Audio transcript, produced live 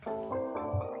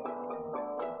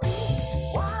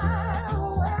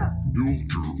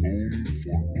We're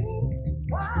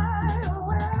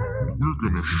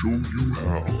gonna show you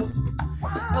how.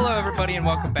 Hello, everybody, and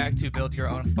welcome back to Build Your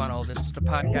Own Funnel. This is the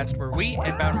podcast where we,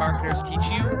 inbound marketers, teach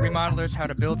you, remodelers, how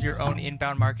to build your own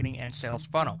inbound marketing and sales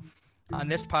funnel. On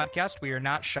this podcast, we are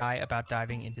not shy about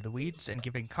diving into the weeds and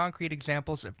giving concrete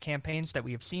examples of campaigns that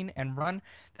we have seen and run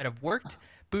that have worked,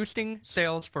 boosting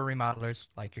sales for remodelers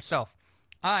like yourself.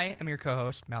 I am your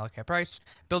co-host, Malachi Price,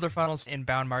 Builder Funnel's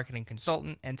inbound marketing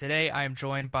consultant, and today I am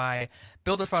joined by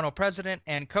Builder Funnel president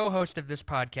and co-host of this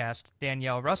podcast,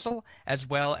 Danielle Russell, as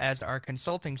well as our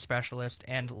consulting specialist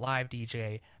and live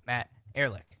DJ, Matt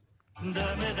Ehrlich.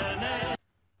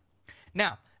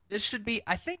 Now, this should be,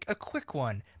 I think, a quick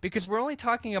one, because we're only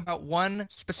talking about one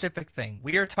specific thing.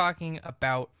 We are talking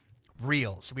about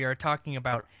Reels. We are talking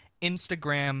about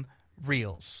Instagram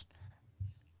Reels.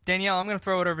 Danielle, I'm going to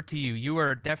throw it over to you. You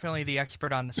are definitely the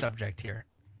expert on the subject here.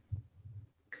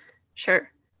 Sure.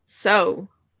 So,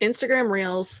 Instagram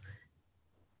Reels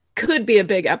could be a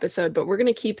big episode, but we're going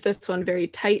to keep this one very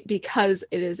tight because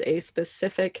it is a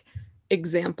specific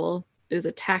example. It is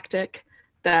a tactic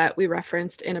that we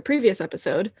referenced in a previous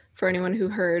episode for anyone who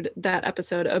heard that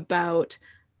episode about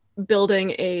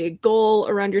building a goal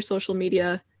around your social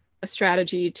media, a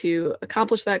strategy to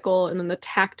accomplish that goal, and then the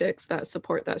tactics that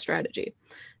support that strategy.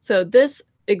 So this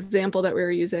example that we were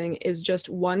using is just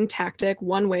one tactic,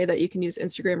 one way that you can use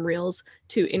Instagram Reels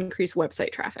to increase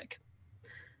website traffic.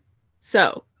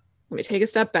 So let me take a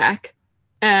step back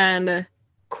and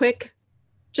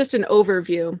just an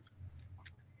overview.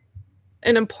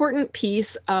 An important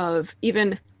piece of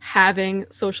even having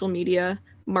social media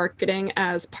marketing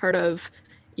as part of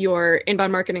your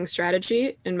inbound marketing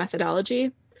strategy and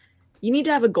methodology, you need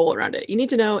to have a goal around it. You need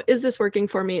to know, is this working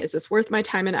for me? Is this worth my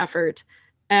time and effort?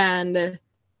 And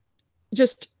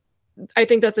I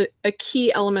think that's a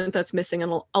key element that's missing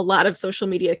in a lot of social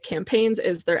media campaigns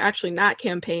is they're actually not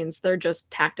campaigns. They're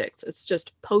just tactics. It's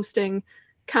just posting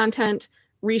content,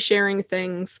 resharing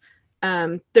things.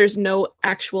 There's no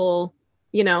actual,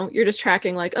 you're just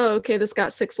tracking like, oh, okay, this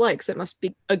got 6 likes. It must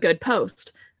be a good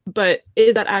post. But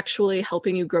is that actually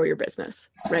helping you grow your business,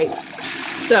 right?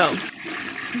 So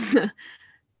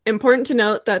important to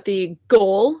note that the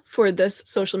goal for this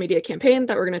social media campaign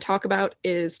that we're going to talk about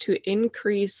is to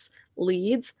increase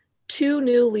leads, 2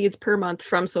 new leads per month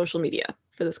from social media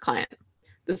for this client.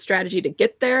 The strategy to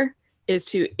get there is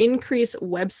to increase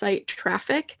website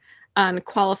traffic on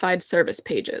qualified service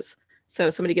pages. So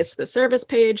somebody gets to the service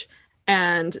page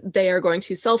and they are going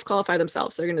to self-qualify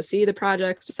themselves. They're going to see the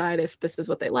projects, decide if this is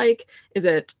what they like. Is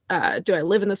it, do I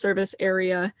live in the service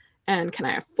area and can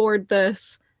I afford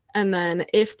this? And then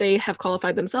if they have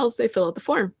qualified themselves, they fill out the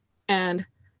form and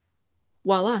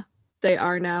voila, they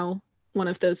are now one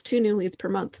of those 2 new leads per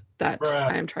month that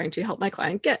I am trying to help my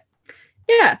client get.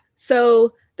 Yeah.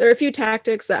 So there are a few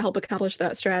tactics that help accomplish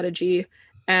that strategy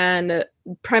and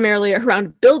primarily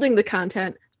around building the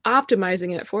content,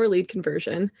 optimizing it for lead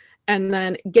conversion, and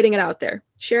then getting it out there,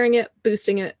 sharing it,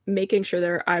 boosting it, making sure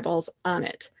there are eyeballs on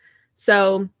it.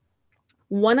 So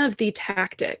one of the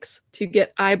tactics to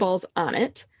get eyeballs on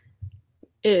it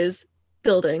is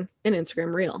building an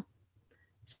Instagram Reel.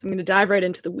 So I'm going to dive right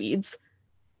into the weeds.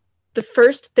 The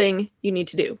first thing you need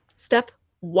to do, step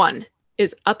 1,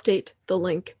 is update the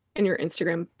link in your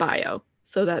Instagram bio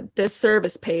so that this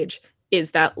service page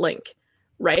is that link,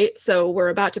 right? So we're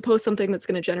about to post something that's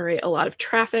going to generate a lot of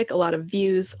traffic, a lot of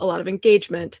views, a lot of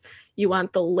engagement. You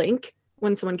want the link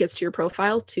when someone gets to your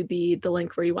profile to be the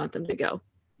link where you want them to go.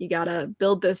 You got to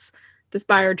build this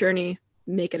buyer journey,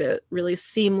 make it a really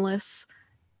seamless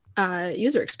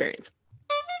user experience.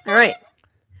 All right.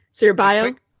 So your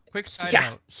bio. Quick side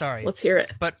note. Sorry. Let's hear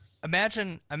it. But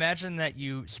imagine that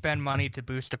you spend money to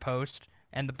boost a post,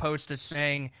 and the post is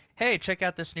saying, "Hey, check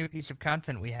out this new piece of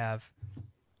content we have."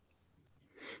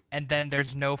 And then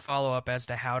there's no follow-up as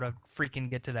to how to freaking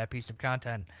get to that piece of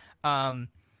content.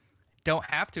 Don't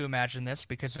have to imagine this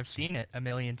because I've seen it a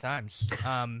million times.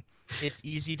 It's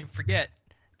easy to forget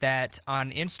that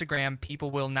on Instagram, people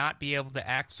will not be able to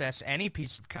access any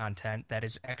piece of content that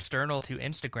is external to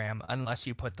Instagram unless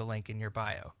you put the link in your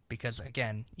bio. Because,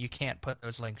 again, you can't put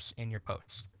those links in your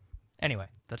posts. Anyway,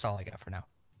 that's all I got for now.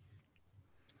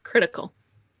 Critical.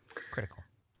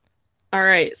 All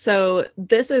right. So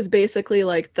this is basically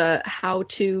like the how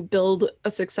to build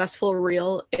a successful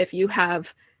reel if you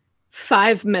have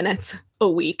 5 minutes a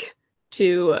week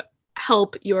to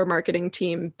help your marketing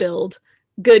team build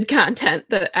good content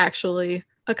that actually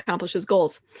accomplishes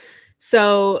goals.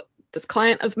 So this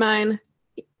client of mine,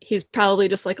 he's probably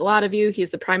just like a lot of you,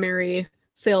 he's the primary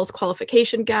sales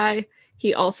qualification guy.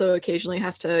 He also occasionally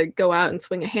has to go out and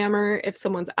swing a hammer if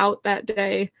someone's out that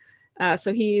day.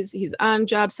 So he's on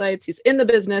job sites, he's in the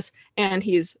business, and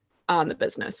he's on the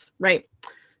business, right?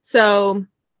 So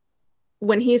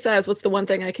when he says, what's the one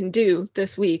thing I can do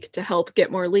this week to help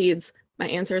get more leads? My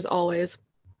answer is always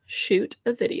shoot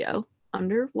a video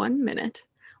under 1 minute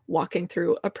walking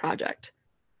through a project.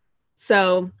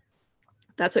 So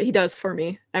that's what he does for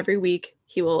me. Every week,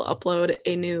 he will upload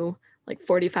a new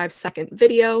 45-second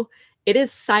video. It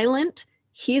is silent.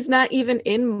 He's not even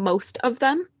in most of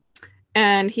them.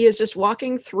 And he is just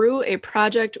walking through a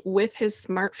project with his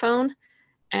smartphone,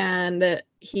 and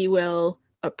he will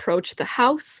approach the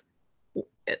house.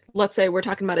 Let's say we're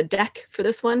talking about a deck for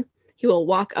this one. He will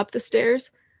walk up the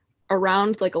stairs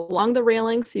around along the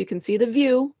railing so you can see the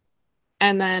view,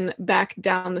 and then back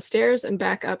down the stairs and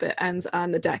back up. It ends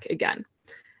on the deck again.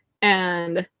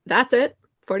 And that's it.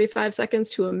 45 seconds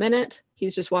to a minute.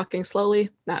 He's just walking slowly,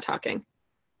 not talking.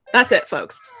 That's it,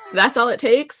 folks. That's all it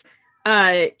takes.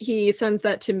 He sends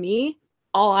that to me.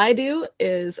 All I do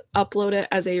is upload it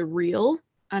as a reel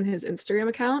on his Instagram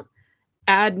account,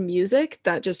 add music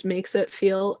that just makes it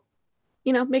feel,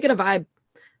 make it a vibe,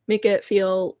 make it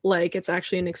feel like it's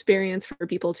actually an experience for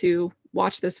people to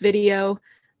watch this video,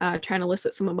 trying to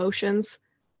elicit some emotions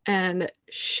and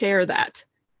share that.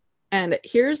 And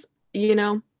here's,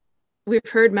 we've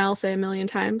heard Mal say a million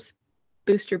times,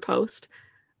 boost your post.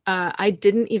 I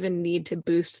didn't even need to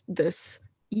boost this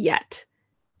yet.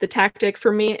 The tactic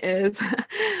for me is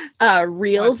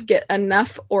Reels get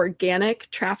enough organic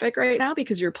traffic right now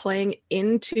because you're playing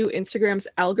into Instagram's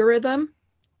algorithm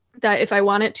that if I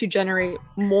want it to generate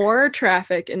more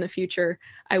traffic in the future,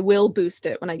 I will boost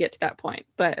it when I get to that point.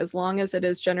 But as long as it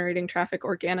is generating traffic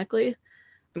organically,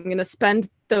 I'm going to spend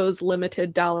those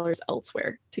limited dollars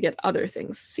elsewhere to get other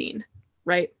things seen,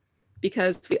 right?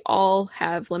 Because we all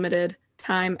have limited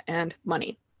time and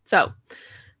money. So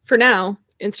for now,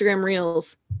 Instagram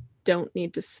Reels don't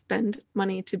need to spend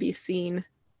money to be seen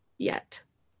yet.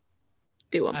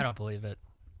 Do them. I don't believe it.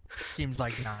 Seems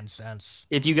like nonsense.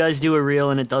 If you guys do a reel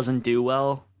and it doesn't do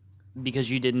well because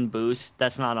you didn't boost,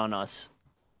 that's not on us.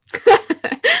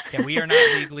 Yeah, we are not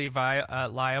legally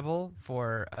liable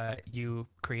for you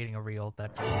creating a reel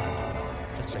that does not do well.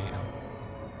 Just so you know.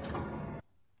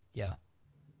 Yeah.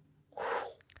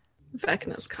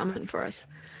 Vecna's coming for us.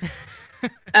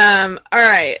 All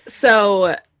right.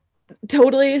 So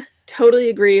totally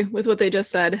agree with what they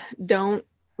just said. Don't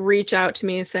reach out to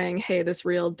me saying, hey, this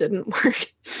reel didn't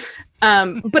work.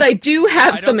 But I do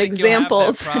have some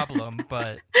examples. You'll have that problem,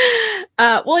 but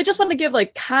well, I just want to give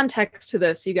context to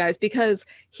this, you guys, because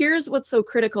here's what's so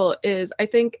critical is I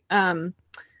think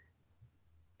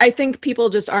people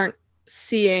just aren't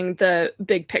seeing the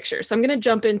big picture. So I'm going to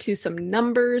jump into some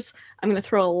numbers. I'm going to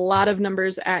throw a lot of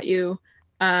numbers at you.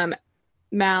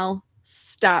 Mal,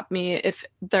 stop me if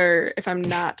I'm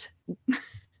not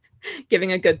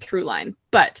giving a good through line.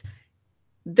 But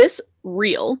this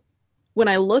reel, when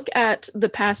I look at the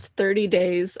past 30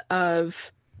 days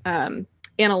of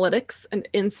analytics and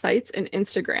insights in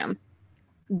Instagram,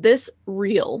 this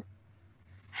reel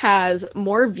has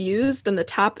more views than the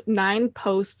top 9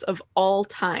 posts of all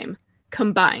time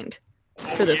combined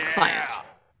for this client.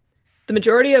 The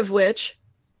majority of which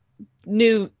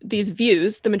these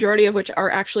views, the majority of which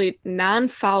are actually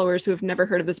non-followers who have never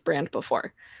heard of this brand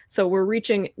before. So we're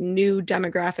reaching new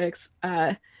demographics,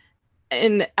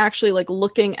 and actually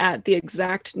looking at the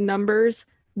exact numbers,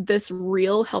 this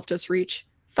reel helped us reach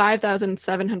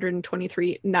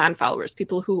 5,723 non-followers,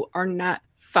 people who are not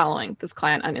following this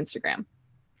client on Instagram.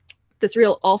 This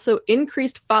reel also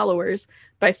increased followers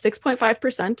by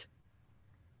 6.5%,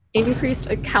 increased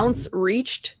accounts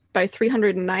reached by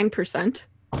 309%,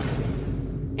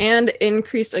 and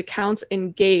increased accounts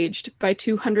engaged by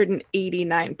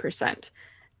 289%.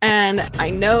 And I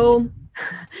know,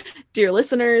 dear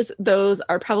listeners, those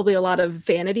are probably a lot of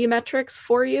vanity metrics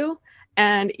for you.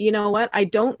 And you know what? I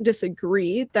don't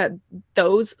disagree that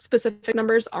those specific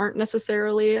numbers aren't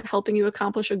necessarily helping you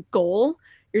accomplish a goal,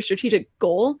 your strategic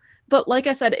goal. But like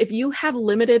I said, if you have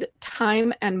limited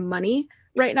time and money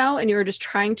right now and you're just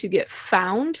trying to get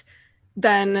found,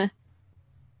 then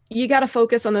you got to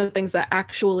focus on the things that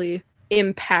actually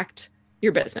impact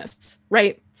your business,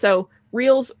 right? So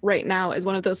Reels right now is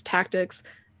one of those tactics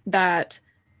that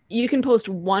you can post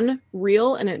one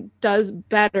reel and it does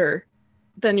better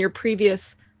than your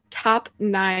previous top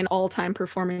 9 all-time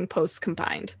performing posts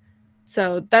combined.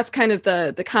 So that's kind of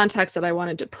the context that I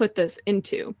wanted to put this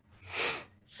into.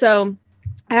 So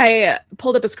I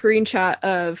pulled up a screenshot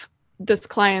of this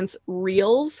client's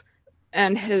reels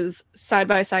and his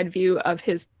side-by-side view of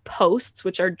his posts,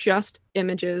 which are just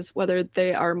images, whether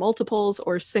they are multiples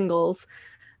or singles.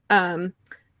 And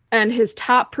his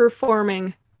top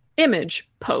performing image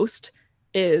post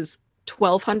is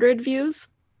 1,200 views,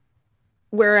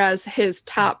 whereas his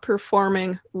top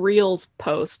performing Reels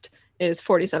post is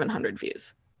 4,700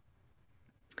 views.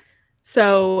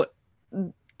 So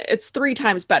it's 3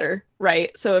 times better,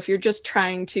 right? So if you're just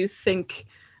trying to think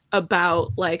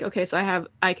about like, okay, so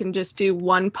I can just do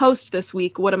one post this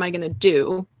week, what am I going to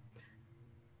do?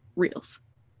 Reels.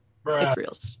 It's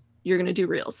Reels. You're going to do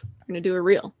Reels. You're going to do a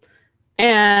Reel.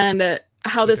 And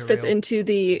how this fits into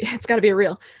it's got to be a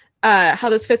Reel. How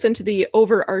this fits into the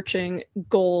overarching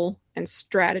goal and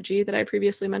strategy that I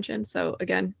previously mentioned. So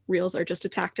again, Reels are just a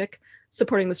tactic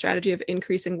supporting the strategy of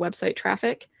increasing website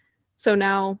traffic. So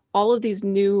now all of these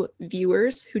new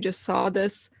viewers who just saw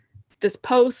this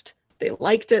post, they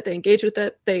liked it, they engaged with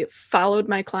it, they followed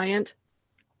my client.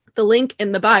 The link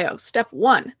in the bio, step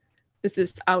 1, is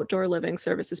this outdoor living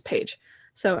services page.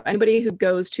 So anybody who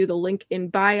goes to the link in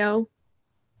bio,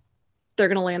 they're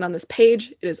going to land on this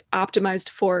page. It is optimized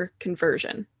for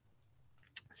conversion.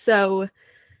 So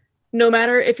no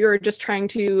matter if you're just trying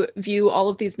to view all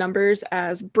of these numbers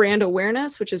as brand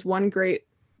awareness, which is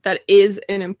that is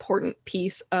an important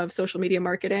piece of social media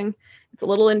marketing. It's a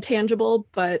little intangible,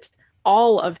 but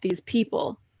all of these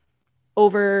people,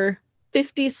 over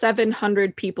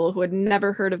 5,700 people who had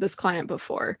never heard of this client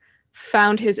before,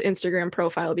 found his Instagram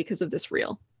profile because of this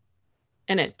Reel.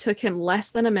 And it took him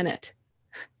less than a minute.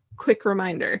 Quick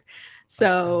reminder.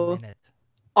 So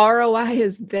ROI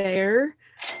is there.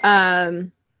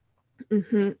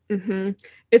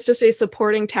 It's just a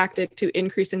supporting tactic to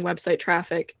increasing website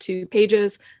traffic to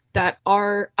pages that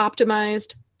are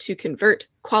optimized to convert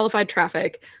qualified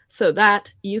traffic so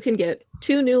that you can get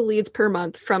 2 new leads per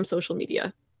month from social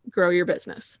media. Grow your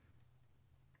business.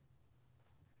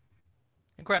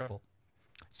 Incredible.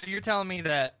 So you're telling me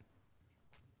that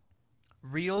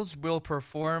Reels will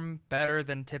perform better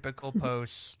than typical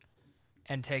posts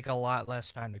and take a lot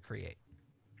less time to create.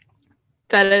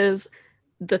 That is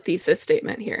the thesis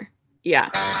statement here. Yeah.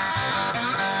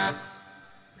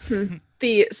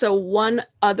 So one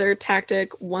other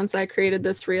tactic, once I created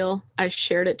this Reel, I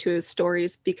shared it to his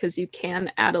stories because you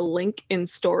can add a link in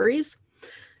stories.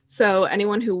 So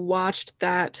anyone who watched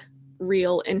that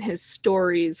Reel in his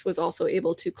stories was also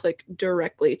able to click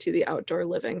directly to the outdoor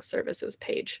living services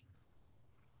page.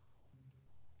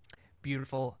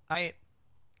 Beautiful. I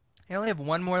only have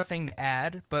one more thing to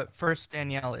add, but first,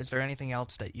 Danielle, is there anything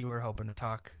else that you were hoping to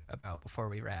talk about before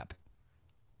we wrap?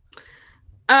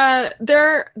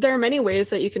 There are many ways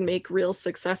that you can make Reels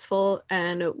successful,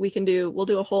 and we'll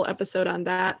do a whole episode on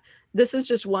that. This is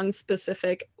just one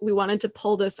specific. We wanted to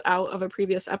pull this out of a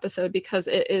previous episode because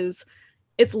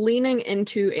it's leaning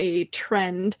into a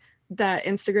trend that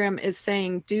Instagram is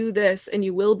saying, do this and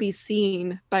you will be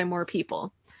seen by more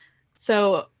people.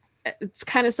 So it's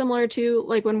kind of similar to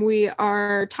like when we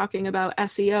are talking about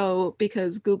SEO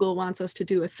because Google wants us to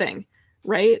do a thing,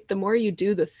 right? The more you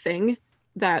do the thing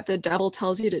that the devil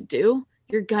tells you to do,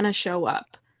 you're gonna show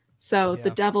up. So the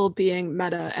devil being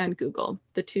Meta and Google,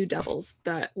 the 2 devils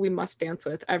that we must dance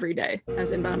with every day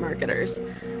as inbound marketers.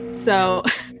 So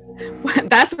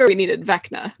that's where we needed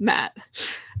Vecna, Matt.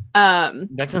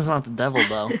 Vecna's not the devil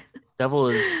though. Devil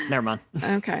is never mind.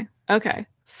 Okay.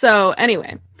 So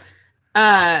anyway,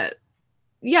 yeah.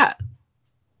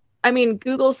 I mean,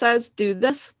 Google says do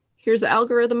this. Here's the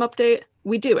algorithm update.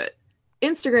 We do it.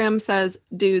 Instagram says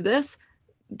do this.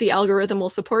 The algorithm will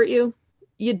support you.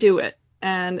 You do it.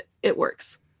 And it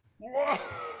works.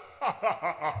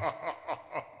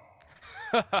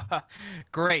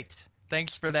 Great.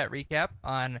 Thanks for that recap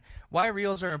on why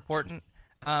Reels are important.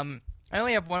 I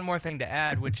only have one more thing to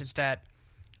add, which is that,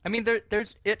 I mean,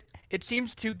 it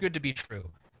seems too good to be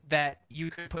true that you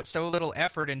could put so little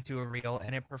effort into a Reel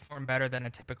and it performed better than a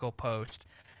typical post,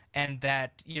 and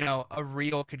that, a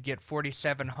Reel could get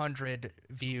 4,700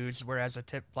 views, whereas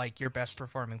like your best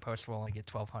performing post will only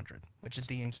get 1,200, which is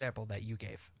the example that you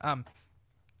gave.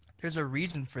 There's a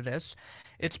reason for this.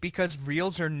 It's because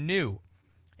Reels are new.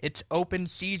 It's open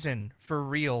season for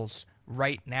Reels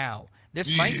right now.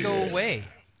 This might go away.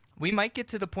 We might get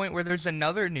to the point where there's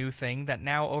another new thing that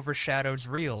now overshadows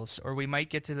Reels, or we might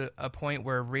get to a point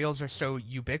where Reels are so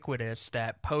ubiquitous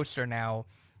that posts are now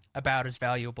about as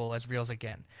valuable as Reels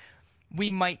again. We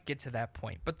might get to that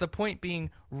point, but the point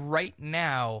being, right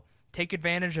now, take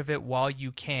advantage of it while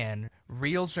you can.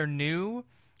 Reels are new.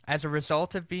 As a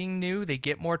result of being new, they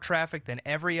get more traffic than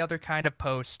every other kind of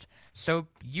post, so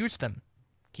use them.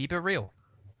 Keep it real.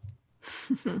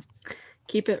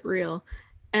 Keep it real.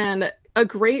 And a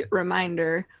great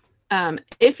reminder,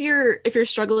 if you're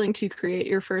struggling to create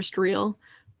your first Reel,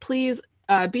 please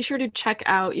be sure to check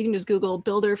out, you can just Google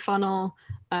builder funnel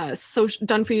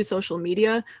Done For You social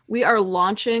media. We are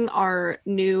launching our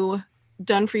new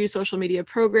Done For You social media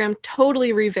program,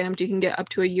 totally revamped. You can get up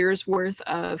to a year's worth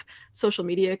of social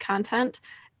media content,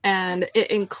 and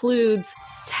it includes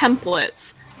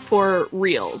templates for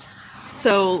Reels.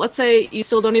 So let's say you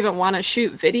still don't even want to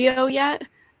shoot video yet,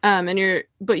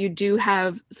 but you do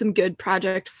have some good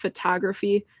project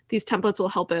photography. These templates will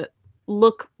help it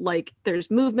look like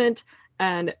there's movement,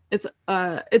 and it's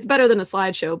better than a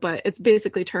slideshow, but it's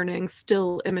basically turning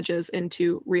still images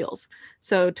into Reels.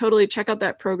 So totally check out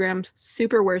that program.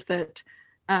 Super worth it.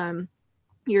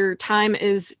 Your time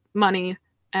is money,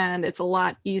 and it's a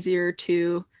lot easier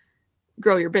to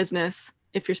grow your business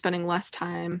if you're spending less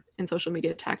time in social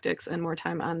media tactics and more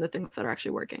time on the things that are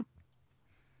actually working.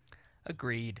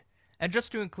 Agreed. And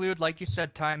just to include, like you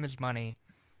said, time is money.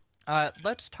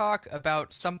 Let's talk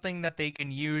about something that they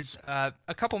can use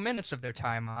a couple minutes of their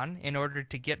time on in order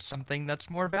to get something that's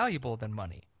more valuable than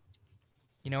money.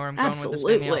 You know where I'm going with this,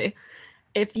 Danielle? Absolutely.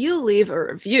 If you leave a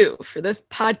review for this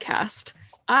podcast,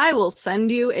 I will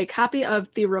send you a copy of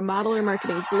the Remodeler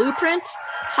Marketing Blueprint,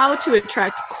 How to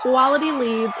Attract Quality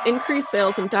Leads, Increase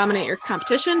Sales, and Dominate Your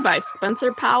Competition by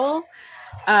Spencer Powell.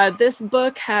 This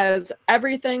book has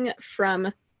everything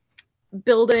from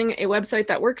building a website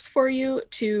that works for you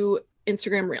to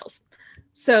Instagram Reels.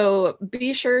 So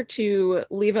be sure to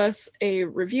leave us a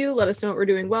review. Let us know what we're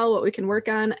doing well, what we can work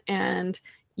on, and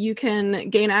you can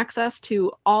gain access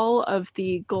to all of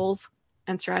the goals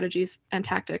and strategies and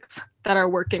tactics that are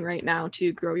working right now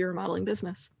to grow your remodeling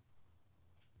business.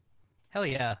 Hell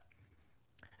yeah.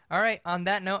 All right, on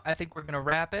that note, I think we're going to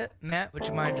wrap it. Matt, would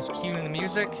you mind just cueing the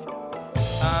music?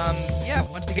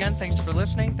 Once again, thanks for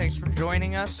listening. Thanks for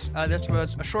joining us. This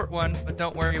was a short one, but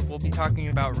don't worry, we'll be talking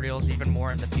about Reels even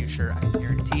more in the future. I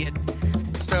guarantee it.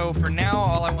 So for now,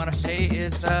 all I want to say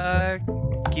is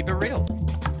keep it real.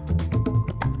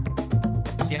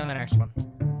 See you on the next one.